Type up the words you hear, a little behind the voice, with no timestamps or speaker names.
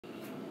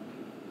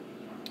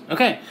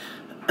Okay,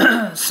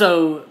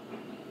 so,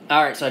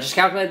 all right, so I just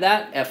calculated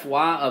that.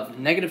 Fy of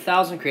negative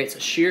 1,000 creates a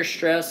shear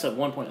stress of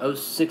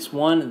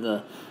 1.061 in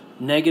the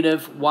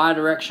negative y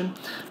direction.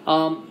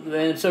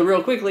 And so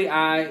real quickly,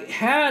 I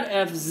had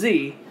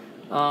Fz,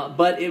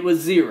 but it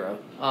was 0.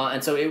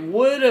 And so it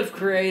would have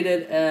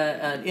created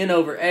an N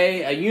over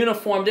A, a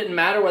uniform. Didn't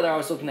matter whether I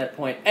was looking at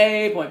point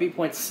A, point B,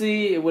 point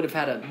C. It would have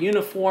had a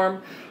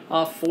uniform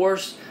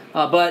force.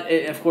 But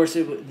of course,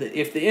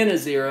 if the N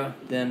is 0,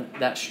 then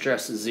that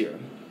stress is 0.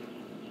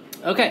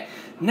 Okay,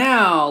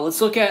 now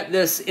let's look at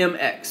this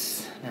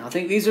mx. Now I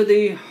think these are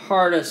the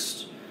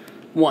hardest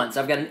ones.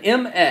 I've got an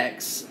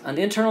mx, an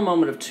internal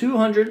moment of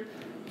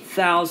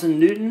 200,000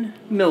 Newton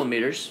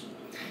millimeters.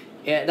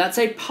 That's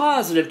a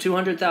positive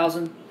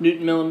 200,000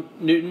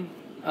 Newton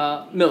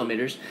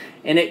millimeters,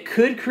 and it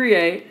could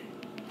create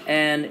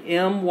an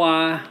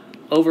my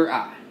over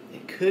I.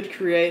 It could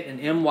create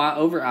an my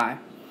over I.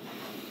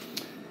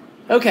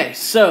 Okay,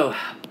 so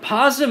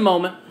positive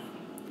moment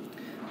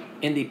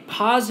in the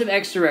positive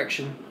x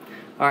direction.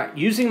 All right,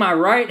 using my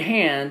right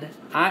hand,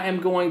 I am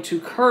going to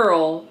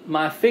curl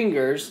my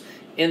fingers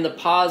in the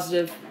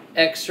positive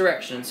x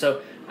direction.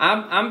 So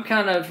I'm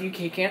kind of, you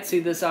can't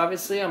see this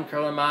obviously, I'm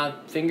curling my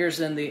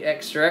fingers in the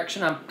x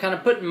direction. I'm kind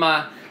of putting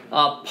my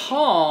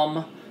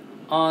palm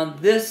on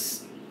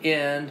this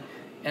end,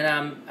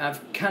 and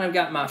I've kind of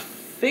got my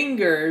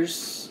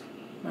fingers,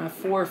 my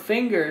 4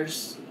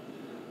 fingers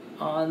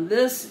on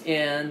this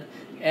end,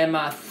 and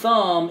my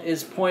thumb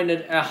is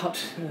pointed out.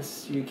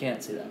 You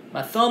can't see that.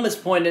 My thumb is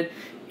pointed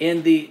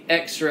in the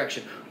x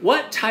direction.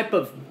 What type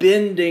of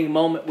bending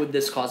moment would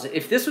this cause?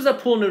 If this was a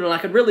pool noodle and I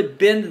could really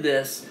bend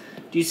this,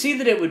 do you see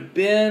that it would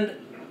bend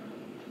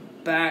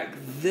back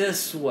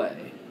this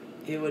way?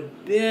 It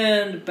would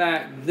bend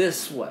back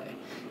this way.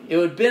 It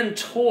would bend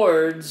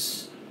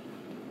towards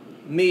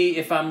me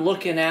if I'm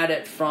looking at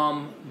it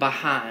from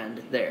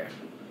behind there.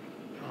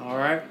 All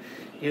right?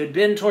 It would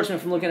bend towards me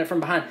if I'm looking at it from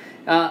behind.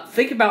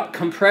 Think about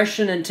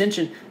compression and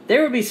tension.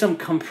 There would be some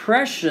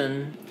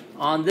compression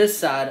on this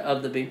side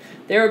of the beam.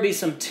 There would be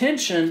some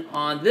tension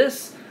on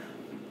this,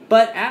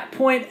 but at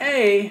point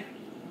A,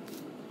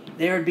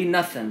 there would be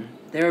nothing.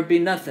 There would be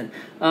nothing.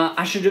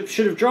 I should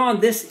have drawn,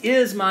 this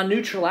is my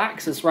neutral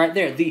axis right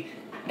there. The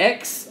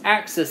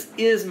x-axis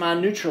is my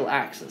neutral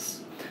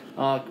axis.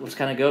 Let's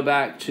kind of go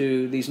back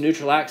to these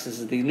neutral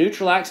axes. The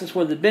neutral axis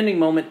where the bending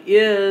moment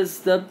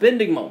is the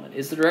bending moment,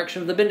 is the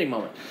direction of the bending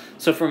moment.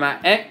 So for my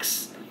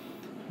x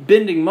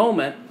bending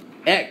moment,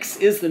 x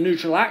is the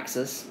neutral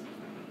axis.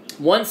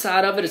 One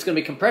side of it is going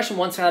to be compression,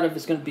 one side of it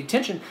is going to be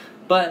tension,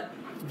 but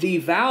the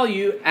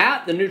value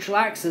at the neutral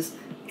axis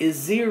is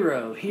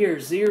 0. Here,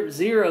 0,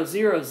 0,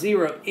 0,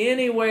 0.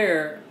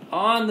 Anywhere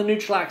on the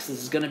neutral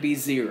axis is going to be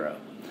 0.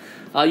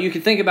 You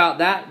can think about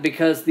that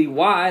because the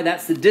y,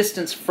 that's the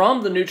distance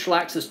from the neutral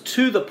axis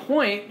to the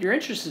point you're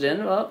interested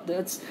in. Well,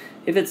 that's,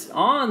 if it's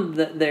on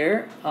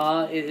there,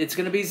 it's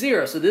going to be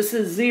 0. So this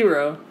is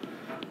 0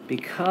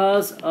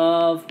 because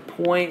of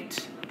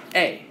point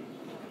A.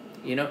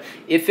 You know,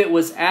 if it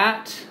was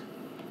at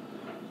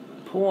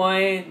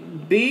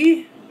point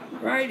B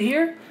right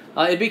here,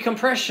 it'd be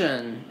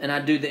compression, and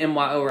I'd do the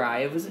my over I.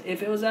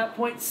 If it was at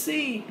point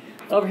C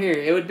over here,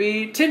 it would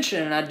be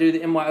tension, and I'd do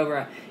the my over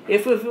I.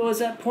 If it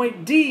was at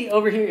point D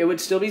over here, it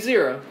would still be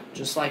 0,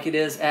 just like it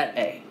is at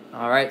A.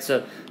 All right,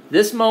 so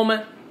this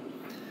moment,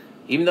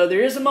 even though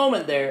there is a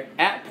moment there,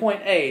 at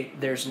point A,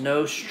 there's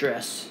no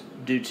stress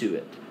due to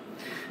it.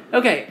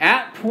 Okay,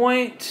 at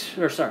point,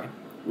 or sorry,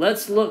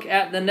 let's look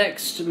at the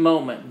next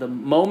moment, the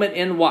moment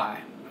in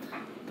Y.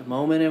 The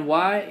moment in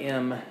Y,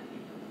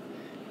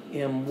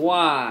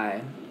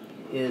 my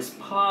is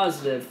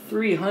positive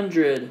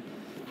 300,000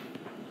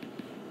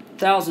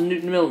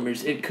 Newton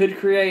millimeters. It could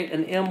create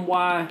an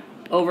my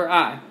over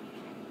I.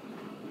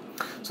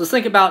 So let's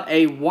think about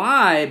a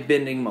y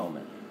bending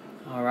moment.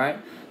 All right.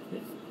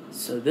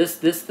 So this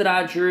that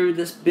I drew,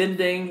 this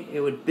bending, it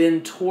would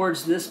bend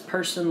towards this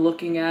person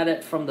looking at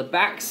it from the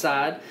back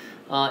side,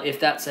 if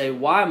that's a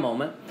y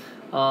moment.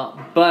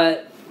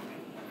 But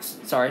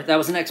sorry, that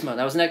was the next moment.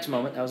 That was the next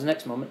moment. That was the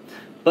next moment.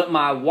 But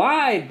my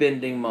y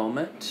bending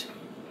moment,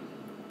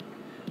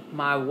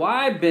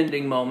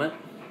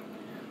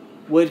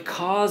 would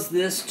cause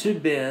this to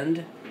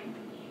bend.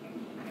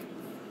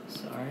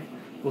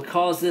 Would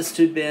cause this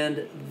to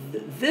bend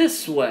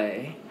this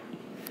way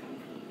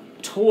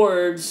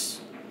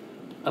towards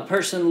a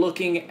person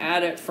looking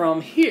at it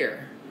from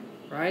here,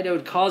 right? It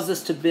would cause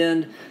this to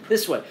bend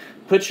this way.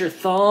 Put your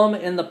thumb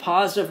in the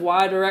positive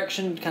y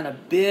direction, kind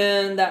of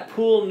bend that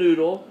pool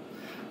noodle,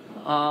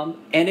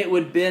 and it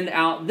would bend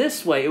out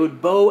this way. It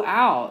would bow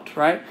out,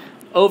 right?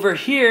 Over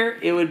here,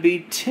 it would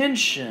be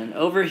tension.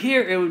 Over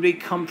here, it would be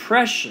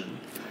compression.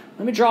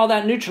 Let me draw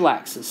that neutral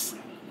axis.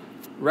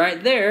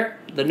 Right there,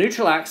 the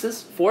neutral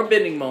axis for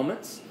bending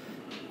moments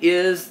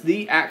is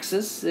the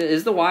axis,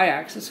 is the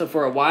y-axis. So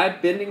for a y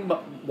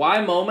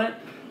moment,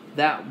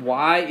 that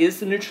y is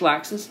the neutral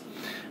axis.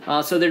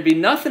 So there'd be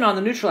nothing on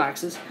the neutral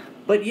axis.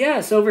 But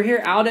yes, over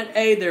here out at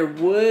A, there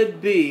would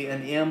be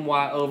an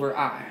my over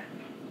I.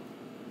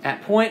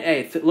 At point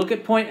A, look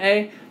at point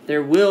A,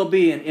 there will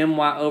be an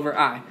my over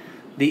I.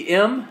 The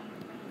m,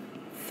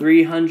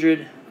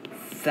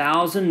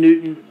 300,000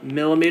 Newton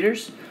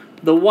millimeters.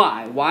 The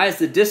y is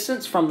the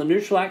distance from the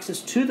neutral axis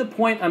to the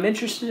point I'm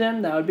interested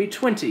in. That would be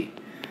 20.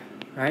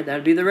 Right, that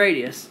would be the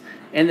radius.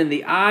 And then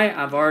the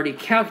I, I've already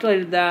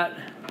calculated that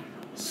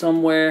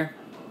somewhere,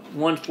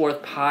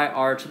 1/4 pi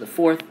r to the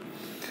 4th.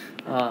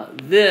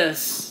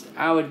 This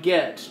I would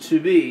get to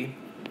be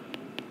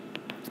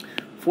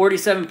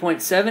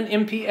 47.7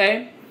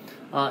 MPa.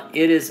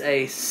 It is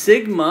a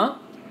sigma,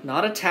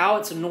 not a tau,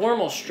 it's a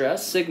normal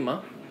stress,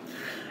 sigma.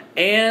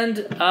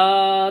 And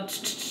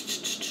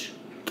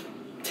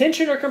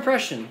tension or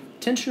compression?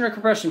 Tension or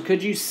compression.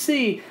 Could you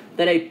see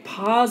that a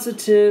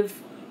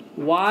positive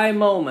Y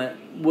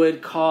moment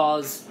would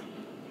cause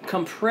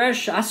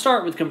compression? I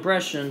start with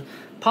compression.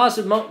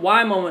 Positive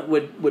Y moment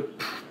would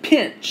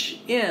pinch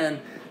in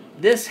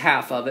this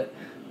half of it,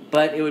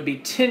 but it would be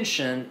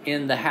tension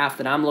in the half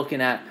that I'm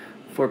looking at.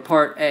 For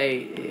part A,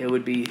 it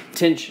would be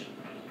tension.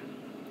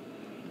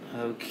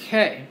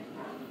 Okay.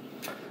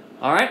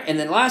 All right, and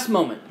then last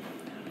moment.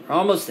 We're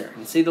almost there. You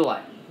can see the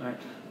light. All right.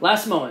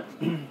 Last moment.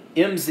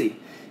 MZ.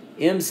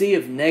 MZ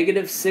of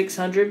negative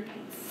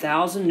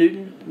 600,000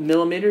 Newton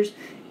millimeters.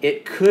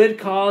 It could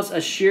cause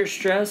a shear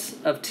stress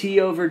of T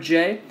over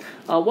J.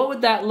 What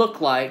would that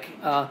look like?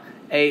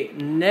 A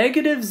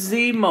negative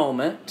Z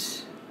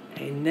moment.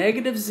 A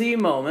negative Z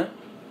moment.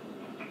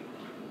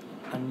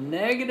 A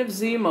negative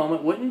Z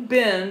moment wouldn't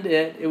bend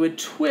it. It would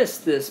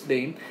twist this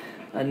beam.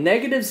 A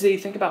negative Z,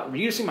 think about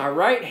using my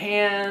right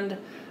hand.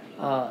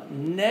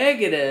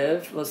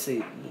 Negative, let's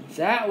see,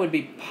 that would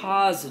be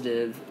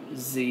positive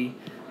Z.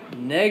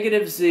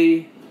 Negative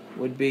Z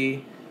would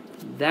be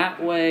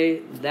that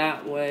way,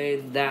 that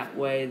way, that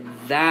way,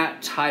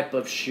 that type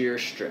of shear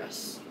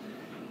stress.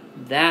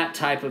 That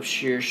type of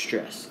shear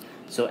stress.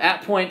 So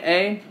at point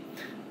A,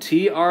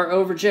 TR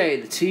over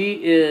J, the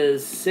T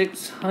is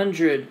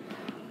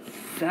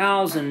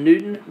 600,000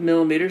 Newton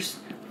millimeters.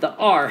 The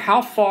R,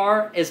 how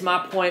far is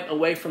my point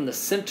away from the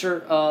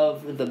center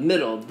of the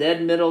middle,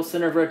 dead middle,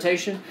 center of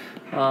rotation?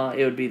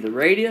 It would be the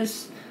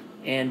radius.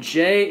 And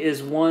J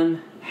is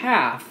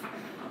 1/2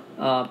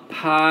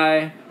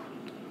 pi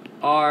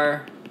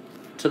r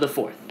to the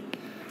 4th.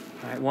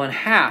 All right,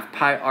 1/2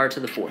 pi r to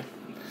the 4th.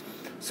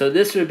 So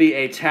this would be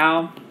a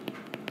tau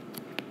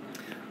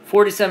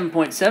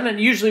 47.7.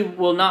 Usually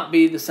will not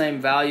be the same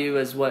value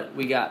as what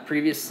we got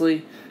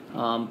previously,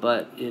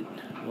 but it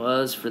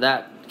was for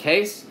that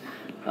case.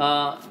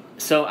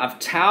 So I've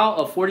tau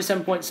of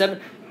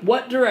 47.7.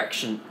 What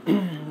direction?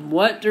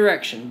 What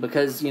direction?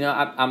 Because, you know,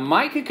 I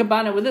might could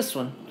combine it with this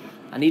one.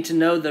 I need to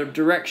know the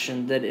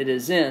direction that it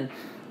is in.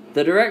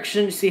 The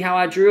direction, you see how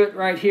I drew it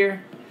right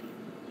here?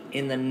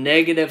 In the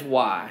negative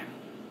Y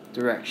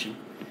direction.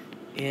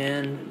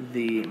 In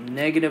the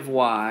negative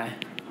Y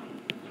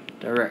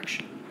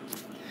direction.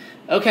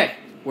 Okay,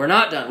 we're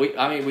not done. We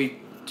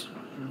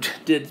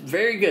did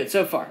very good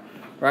so far.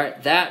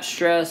 Right, that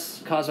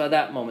stress caused by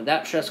that moment.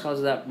 That stress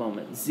caused by that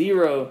moment.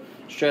 Zero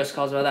stress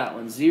caused by that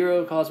one.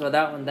 Zero caused by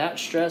that one. That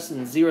stress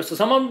and zero. So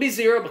some of them will be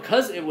zero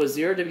because it was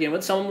zero to begin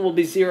with. Some of them will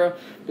be zero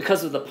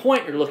because of the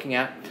point you're looking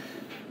at.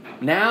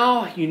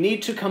 Now you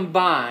need to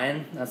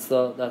combine. That's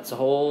the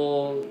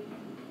whole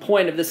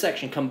point of this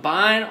section.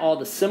 Combine all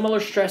the similar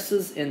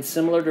stresses in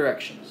similar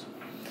directions.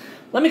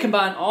 Let me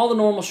combine all the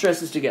normal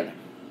stresses together.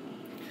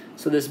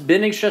 So this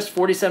bending stress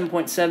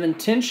 47.7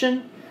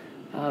 tension.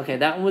 Okay,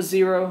 that one was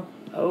zero.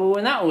 Oh,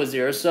 and that one was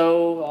zero.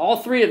 So all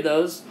three of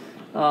those,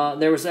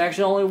 there was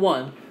actually only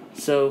one.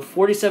 So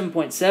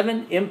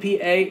 47.7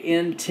 MPa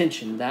in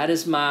tension. That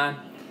is my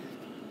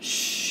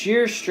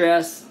shear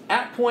stress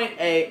at point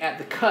A at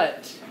the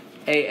cut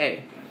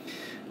AA.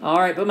 All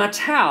right, but my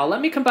tau,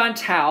 let me combine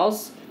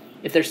taus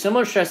if they're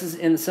similar stresses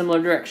in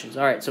similar directions.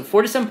 All right, so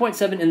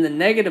 47.7 in the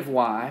negative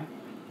Y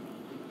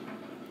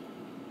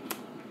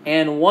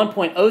and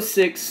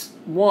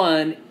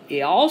 1.061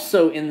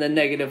 also in the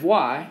negative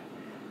Y.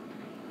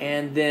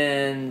 And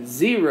then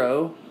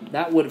 0,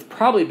 that would have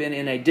probably been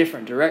in a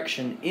different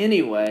direction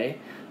anyway.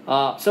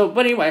 But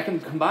anyway, I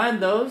can combine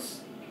those,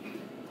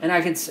 and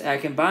I can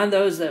combine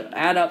those that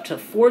add up to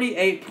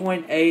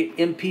 48.8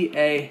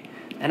 MPa,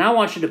 and I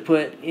want you to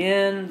put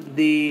in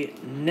the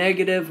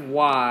negative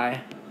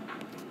Y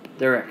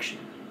direction.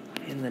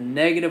 In the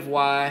negative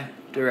Y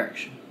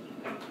direction.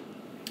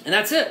 And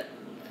that's it.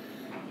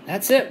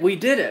 That's it. We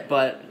did it.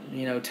 But,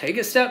 you know, take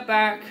a step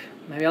back.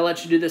 Maybe I'll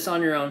let you do this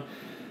on your own.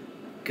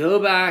 Go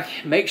back,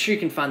 make sure you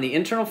can find the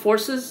internal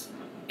forces,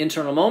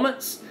 internal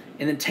moments,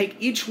 and then take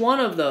each one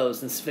of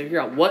those and figure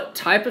out what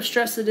type of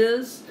stress it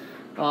is,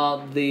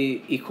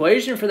 the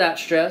equation for that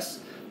stress,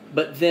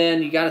 but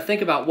then you got to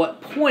think about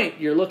what point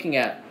you're looking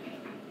at.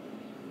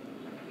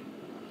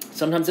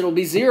 Sometimes it'll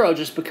be zero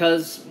just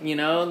because, you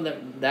know,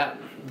 that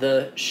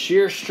the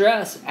shear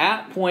stress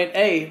at point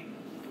A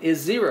is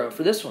zero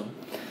for this one.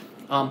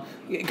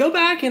 Go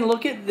back and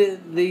look at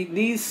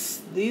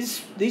these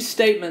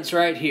statements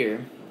right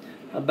here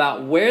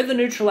about where the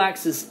neutral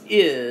axis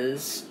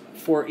is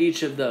for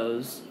each of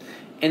those,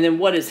 and then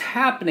what is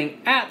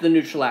happening at the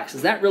neutral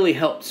axis. That really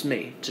helps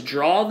me to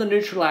draw the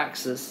neutral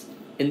axis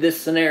in this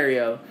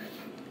scenario,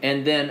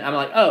 and then I'm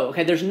like, oh,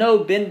 okay, there's no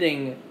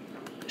bending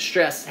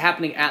stress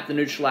happening at the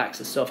neutral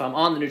axis. So if I'm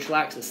on the neutral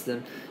axis,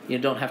 then you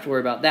don't have to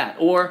worry about that.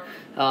 Or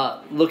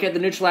look at the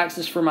neutral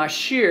axis for my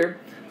shear,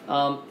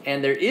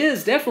 and there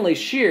is definitely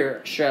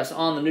shear stress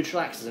on the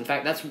neutral axis. In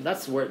fact,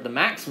 that's where the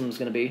maximum is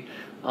going to be.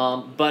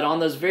 But on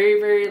those very,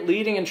 very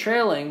leading and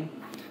trailing,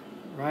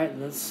 right,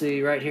 let's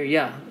see right here,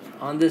 yeah,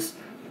 on this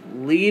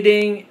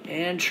leading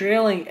and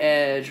trailing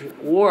edge,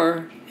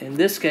 or in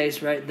this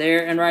case right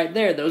there and right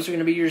there, those are going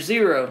to be your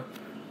 0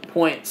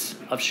 points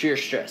of shear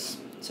stress.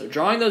 So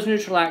drawing those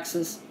neutral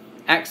axes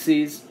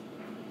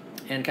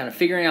and kind of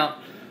figuring out,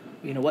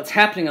 you know, what's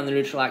happening on the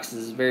neutral axis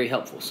is very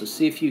helpful. So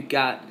see if you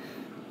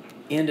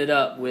ended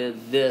up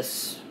with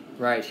this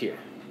right here.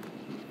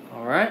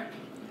 All right.